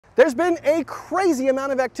There's been a crazy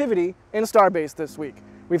amount of activity in Starbase this week.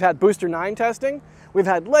 We've had Booster 9 testing, we've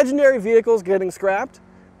had legendary vehicles getting scrapped,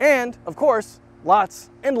 and, of course, lots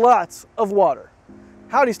and lots of water.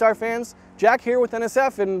 Howdy, Star fans. Jack here with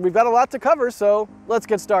NSF, and we've got a lot to cover, so let's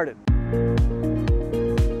get started.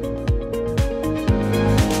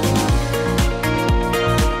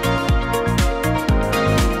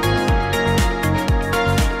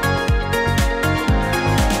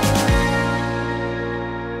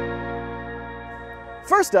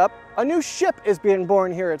 First up, a new ship is being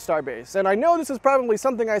born here at Starbase, and I know this is probably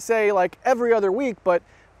something I say like every other week, but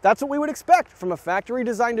that's what we would expect from a factory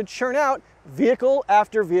designed to churn out vehicle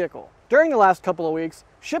after vehicle. During the last couple of weeks,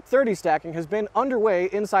 Ship 30 stacking has been underway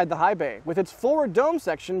inside the high bay, with its forward dome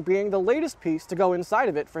section being the latest piece to go inside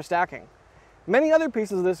of it for stacking. Many other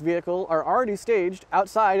pieces of this vehicle are already staged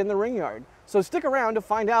outside in the ring yard, so stick around to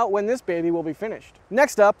find out when this baby will be finished.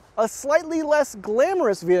 Next up, a slightly less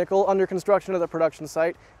glamorous vehicle under construction at the production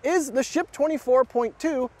site is the Ship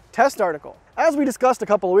 24.2 test article. As we discussed a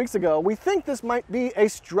couple of weeks ago, we think this might be a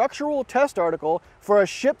structural test article for a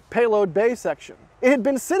ship payload bay section. It had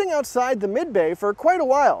been sitting outside the mid-bay for quite a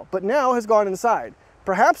while, but now has gone inside,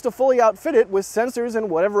 perhaps to fully outfit it with sensors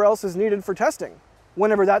and whatever else is needed for testing,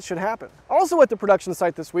 whenever that should happen. Also at the production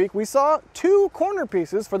site this week, we saw 2 corner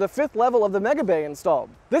pieces for the 5th level of the Mega Bay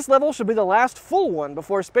installed. This level should be the last full one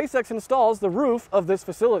before SpaceX installs the roof of this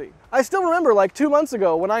facility. I still remember like 2 months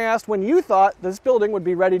ago when I asked when you thought this building would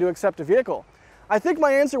be ready to accept a vehicle. I think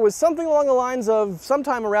my answer was something along the lines of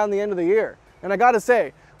sometime around the end of the year. And I gotta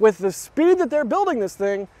say, with the speed that they're building this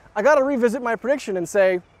thing, I gotta revisit my prediction and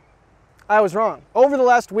say, I was wrong. Over the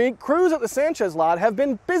last week, crews at the Sanchez lot have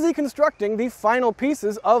been busy constructing the final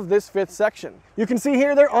pieces of this 5th section. You can see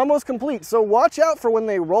here they're almost complete, so watch out for when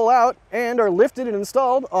they roll out and are lifted and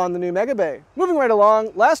installed on the new Mega Bay. Moving right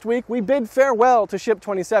along, last week we bid farewell to Ship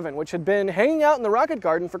 27, which had been hanging out in the rocket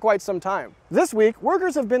garden for quite some time. This week,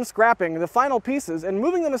 workers have been scrapping the final pieces and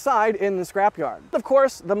moving them aside in the scrapyard. Of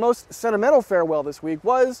course, the most sentimental farewell this week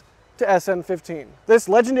was to SN15. This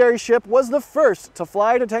legendary ship was the first to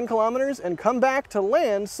fly to 10 kilometers and come back to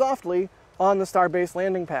land softly on the Starbase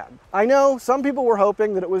landing pad. I know some people were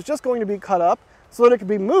hoping that it was just going to be cut up so that it could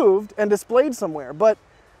be moved and displayed somewhere, but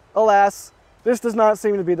alas, this does not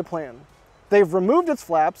seem to be the plan. They've removed its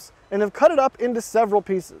flaps and have cut it up into several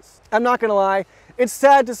pieces. I'm not gonna lie, it's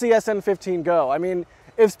sad to see SN15 go. I mean,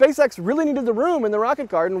 if SpaceX really needed the room in the rocket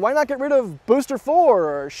garden, why not get rid of Booster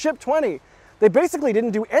 4 or Ship 20? They basically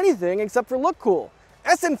didn't do anything except for look cool.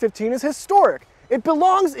 SN15 is historic. It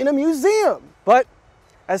belongs in a museum. But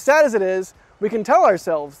as sad as it is, we can tell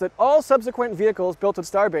ourselves that all subsequent vehicles built at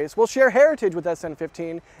Starbase will share heritage with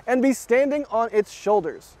SN15 and be standing on its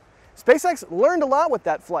shoulders. SpaceX learned a lot with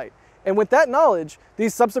that flight, and with that knowledge,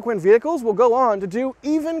 these subsequent vehicles will go on to do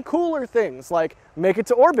even cooler things like make it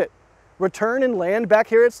to orbit, return and land back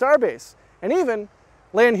here at Starbase, and even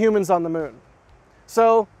land humans on the moon.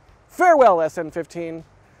 So, farewell, SN15.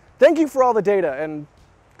 Thank you for all the data, and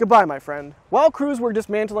goodbye, my friend. While crews were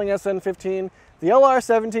dismantling SN15, the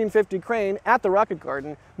LR-1750 crane at the rocket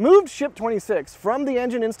garden moved Ship 26 from the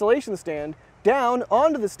engine installation stand down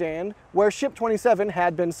onto the stand where Ship 27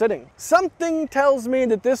 had been sitting. Something tells me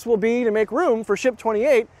that this will be to make room for Ship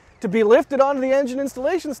 28 to be lifted onto the engine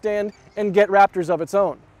installation stand and get Raptors of its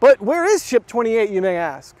own. But where is Ship 28, you may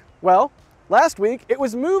ask? Well, last week, it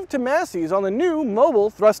was moved to Massey's on the new mobile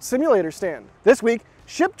thrust simulator stand. This week,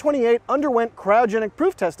 Ship 28 underwent cryogenic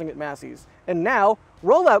proof testing at Massey's, and now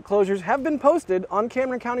rollout closures have been posted on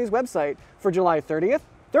Cameron County's website for July 30th,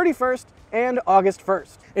 31st, and August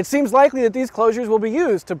 1st. It seems likely that these closures will be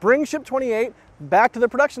used to bring Ship 28 back to the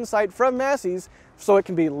production site from Massey's so it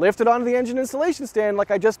can be lifted onto the engine installation stand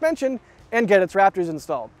like I just mentioned and get its Raptors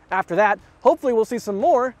installed. After that, hopefully we'll see some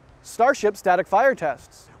more Starship static fire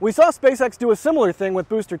tests. We saw SpaceX do a similar thing with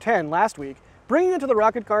Booster 10 last week, bringing it to the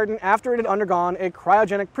rocket garden after it had undergone a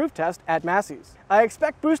cryogenic proof test at Massey's. I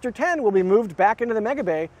expect Booster 10 will be moved back into the Mega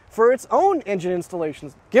Bay for its own engine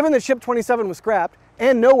installations. Given that Ship 27 was scrapped,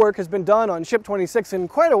 and no work has been done on Ship 26 in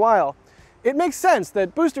quite a while, it makes sense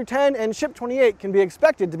that Booster 10 and Ship 28 can be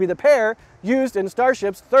expected to be the pair used in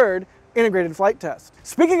Starship's 3rd integrated flight test.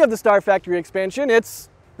 Speaking of the Star Factory expansion, it's,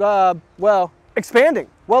 expanding.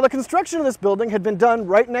 While the construction of this building had been done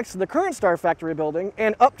right next to the current Star Factory building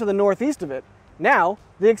and up to the northeast of it, now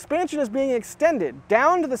the expansion is being extended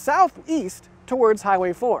down to the southeast towards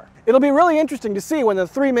Highway 4. It'll be really interesting to see when the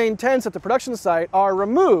 3 main tents at the production site are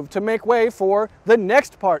removed to make way for the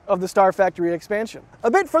next part of the Star Factory expansion. A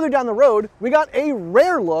bit further down the road, we got a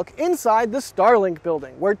rare look inside the Starlink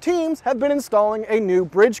building, where teams have been installing a new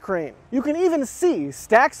bridge crane. You can even see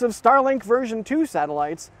stacks of Starlink version 2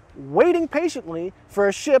 satellites waiting patiently for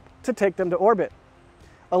a ship to take them to orbit.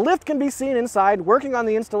 A lift can be seen inside working on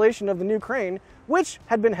the installation of the new crane, which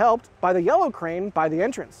had been helped by the yellow crane by the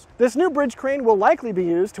entrance. This new bridge crane will likely be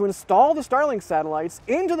used to install the Starlink satellites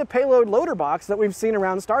into the payload loader box that we've seen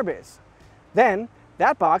around Starbase. Then,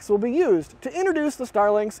 that box will be used to introduce the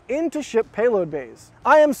Starlinks into ship payload bays.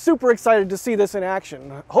 I am super excited to see this in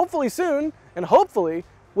action, hopefully soon, and hopefully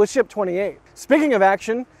with ship 28. Speaking of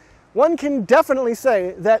action, one can definitely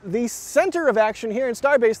say that the center of action here in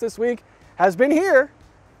Starbase this week has been here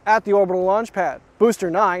at the orbital launch pad. Booster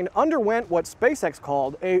 9 underwent what SpaceX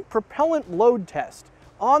called a propellant load test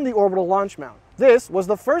on the orbital launch mount. This was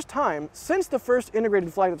the first time since the first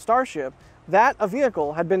integrated flight of Starship that a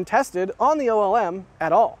vehicle had been tested on the OLM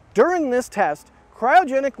at all. During this test,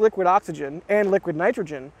 cryogenic liquid oxygen and liquid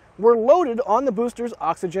nitrogen were loaded on the booster's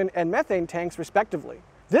oxygen and methane tanks respectively.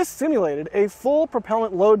 This simulated a full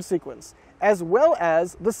propellant load sequence, as well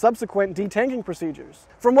as the subsequent detanking procedures.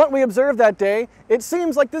 From what we observed that day, it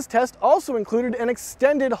seems like this test also included an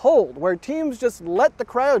extended hold, where teams just let the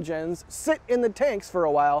cryogens sit in the tanks for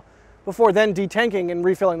a while before then detanking and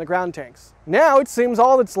refilling the ground tanks. Now it seems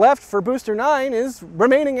all that's left for Booster 9 is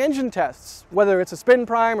remaining engine tests, whether it's a spin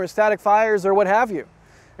prime or static fires or what have you.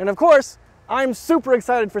 And of course, I'm super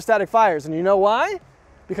excited for static fires, and you know why?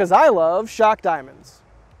 Because I love shock diamonds,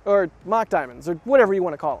 or mock diamonds, or whatever you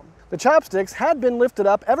want to call them. The chopsticks had been lifted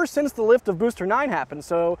up ever since the lift of Booster 9 happened,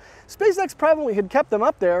 so SpaceX probably had kept them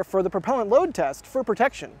up there for the propellant load test for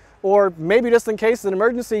protection. Or maybe just in case an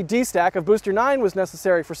emergency destack of Booster 9 was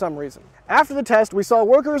necessary for some reason. After the test, we saw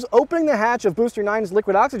workers opening the hatch of Booster 9's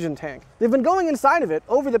liquid oxygen tank. They've been going inside of it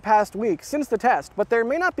over the past week since the test, but there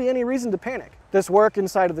may not be any reason to panic. This work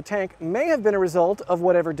inside of the tank may have been a result of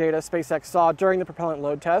whatever data SpaceX saw during the propellant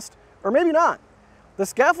load test, or maybe not. The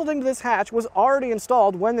scaffolding to this hatch was already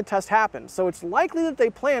installed when the test happened, so it's likely that they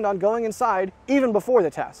planned on going inside even before the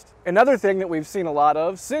test. Another thing that we've seen a lot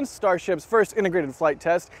of since Starship's first integrated flight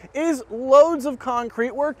test is loads of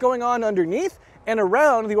concrete work going on underneath and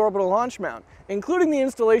around the orbital launch mount, including the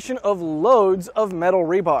installation of loads of metal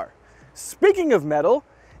rebar. Speaking of metal,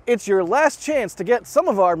 it's your last chance to get some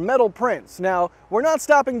of our metal prints. Now, we're not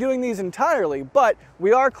stopping doing these entirely, but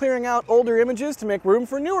we are clearing out older images to make room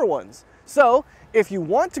for newer ones. So, if you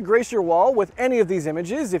want to grace your wall with any of these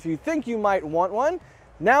images, if you think you might want one,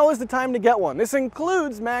 now is the time to get one. This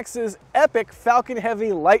includes Max's epic Falcon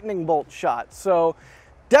Heavy lightning bolt shot. So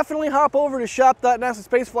definitely hop over to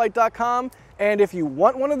shop.nasaspaceflight.com, and if you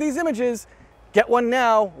want one of these images, get one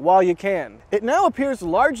now while you can. It now appears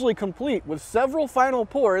largely complete, with several final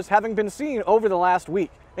pours having been seen over the last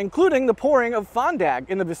week, including the pouring of Fondag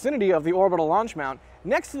in the vicinity of the orbital launch mount,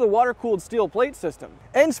 next to the water-cooled steel plate system.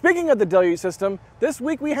 And speaking of the Deluge system, this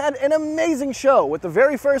week we had an amazing show with the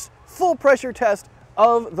very first full pressure test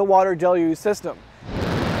of the water Deluge system.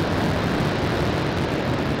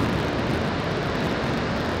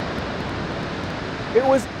 It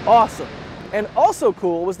was awesome. And also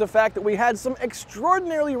cool was the fact that we had some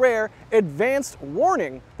extraordinarily rare advanced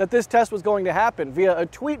warning that this test was going to happen via a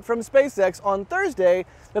tweet from SpaceX on Thursday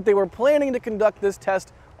that they were planning to conduct this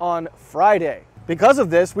test on Friday. Because of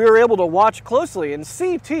this, we were able to watch closely and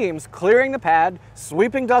see teams clearing the pad,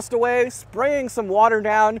 sweeping dust away, spraying some water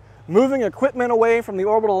down, moving equipment away from the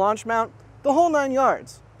orbital launch mount, the whole 9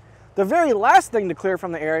 yards. The very last thing to clear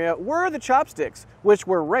from the area were the chopsticks, which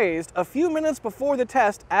were raised a few minutes before the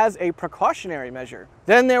test as a precautionary measure.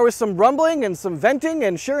 Then there was some rumbling and some venting,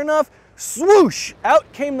 and sure enough, swoosh!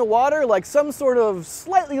 Out came the water like some sort of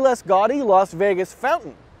slightly less gaudy Las Vegas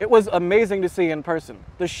fountain. It was amazing to see in person.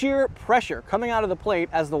 The sheer pressure coming out of the plate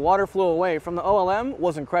as the water flew away from the OLM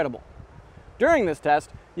was incredible. During this test,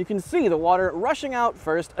 you can see the water rushing out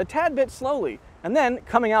first a tad bit slowly, and then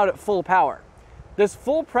coming out at full power. This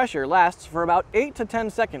full pressure lasts for about 8 to 10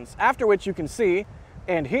 seconds, after which you can see,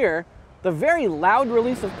 and hear, the very loud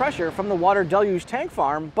release of pressure from the water Deluge tank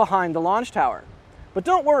farm behind the launch tower. But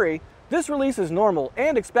don't worry, this release is normal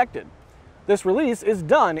and expected. This release is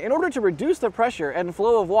done in order to reduce the pressure and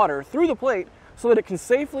flow of water through the plate so that it can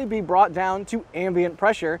safely be brought down to ambient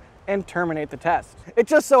pressure and terminate the test. It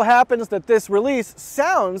just so happens that this release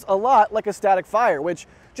sounds a lot like a static fire, which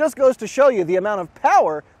just goes to show you the amount of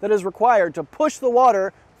power that is required to push the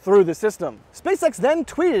water through the system. SpaceX then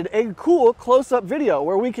tweeted a cool close-up video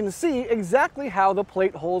where we can see exactly how the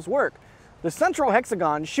plate holes work. The central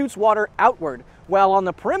hexagon shoots water outward, while on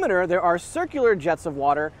the perimeter there are circular jets of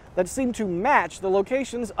water that seem to match the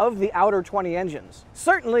locations of the outer 20 engines.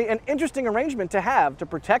 Certainly an interesting arrangement to have to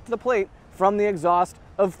protect the plate from the exhaust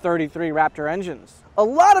of 33 Raptor engines. A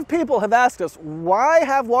lot of people have asked us, why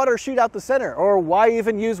have water shoot out the center, or why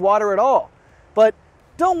even use water at all? But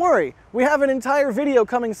Don't worry, we have an entire video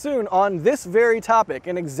coming soon on this very topic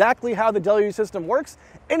and exactly how the Deluge system works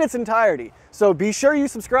in its entirety. So be sure you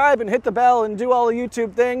subscribe and hit the bell and do all the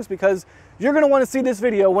YouTube things because you're going to want to see this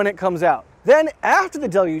video when it comes out. Then, after the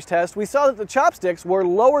Deluge test, we saw that the chopsticks were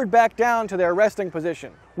lowered back down to their resting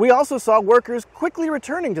position. We also saw workers quickly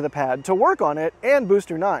returning to the pad to work on it and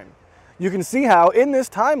Booster 9. You can see how, in this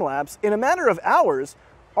time lapse, in a matter of hours,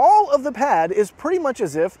 all of the pad is pretty much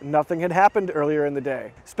as if nothing had happened earlier in the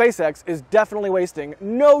day. SpaceX is definitely wasting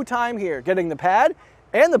no time here getting the pad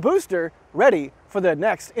and the booster ready for the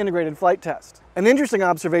next integrated flight test. An interesting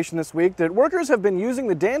observation this week that workers have been using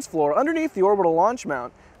the dance floor underneath the orbital launch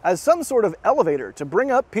mount as some sort of elevator to bring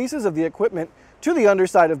up pieces of the equipment to the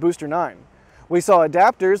underside of Booster 9. We saw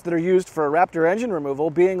adapters that are used for Raptor engine removal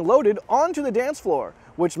being loaded onto the dance floor,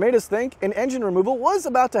 which made us think an engine removal was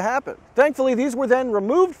about to happen. Thankfully, these were then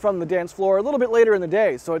removed from the dance floor a little bit later in the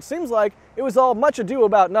day, so it seems like it was all much ado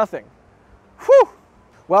about nothing. Whew!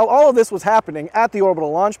 While all of this was happening at the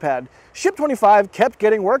orbital launch pad, Ship 25 kept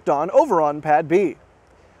getting worked on over on Pad B.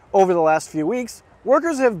 Over the last few weeks,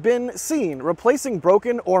 workers have been seen replacing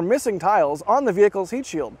broken or missing tiles on the vehicle's heat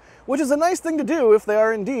shield, which is a nice thing to do if they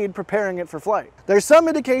are indeed preparing it for flight. There's some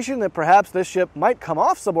indication that perhaps this ship might come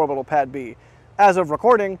off suborbital Pad B. As of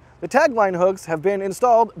recording, the tagline hooks have been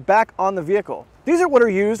installed back on the vehicle. These are what are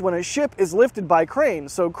used when a ship is lifted by crane,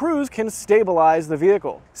 so crews can stabilize the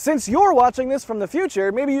vehicle. Since you're watching this from the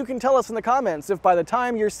future, maybe you can tell us in the comments if by the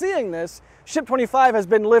time you're seeing this, Ship 25 has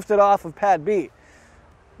been lifted off of Pad B.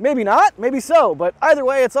 Maybe not, maybe so, but either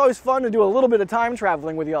way, it's always fun to do a little bit of time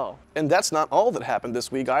traveling with y'all. And that's not all that happened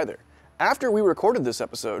this week either. After we recorded this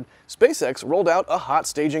episode, SpaceX rolled out a hot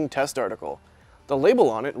staging test article. The label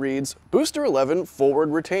on it reads, Booster 11 Forward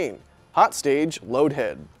Retain, Hot Stage Load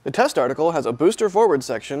Head. The test article has a booster forward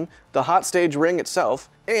section, the hot stage ring itself,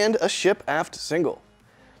 and a ship aft single.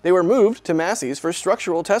 They were moved to Massey's for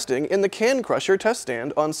structural testing in the Can Crusher test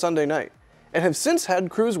stand on Sunday night, and have since had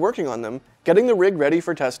crews working on them, getting the rig ready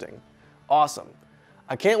for testing. Awesome.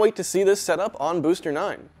 I can't wait to see this set up on Booster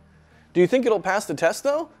 9. Do you think it'll pass the test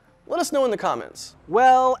though? Let us know in the comments.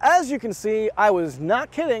 Well, as you can see, I was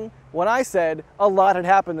not kidding when I said a lot had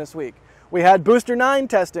happened this week. We had Booster 9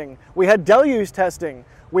 testing, we had Deluge testing,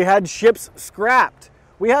 we had ships scrapped,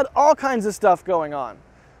 we had all kinds of stuff going on.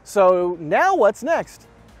 So now what's next?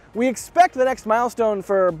 We expect the next milestone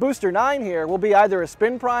for Booster 9 here will be either a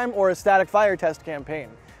spin prime or a static fire test campaign.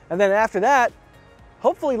 And then after that,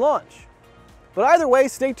 hopefully launch. But either way,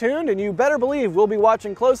 stay tuned and you better believe we'll be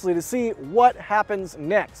watching closely to see what happens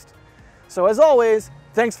next. So as always,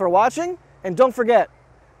 thanks for watching and don't forget,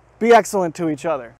 be excellent to each other.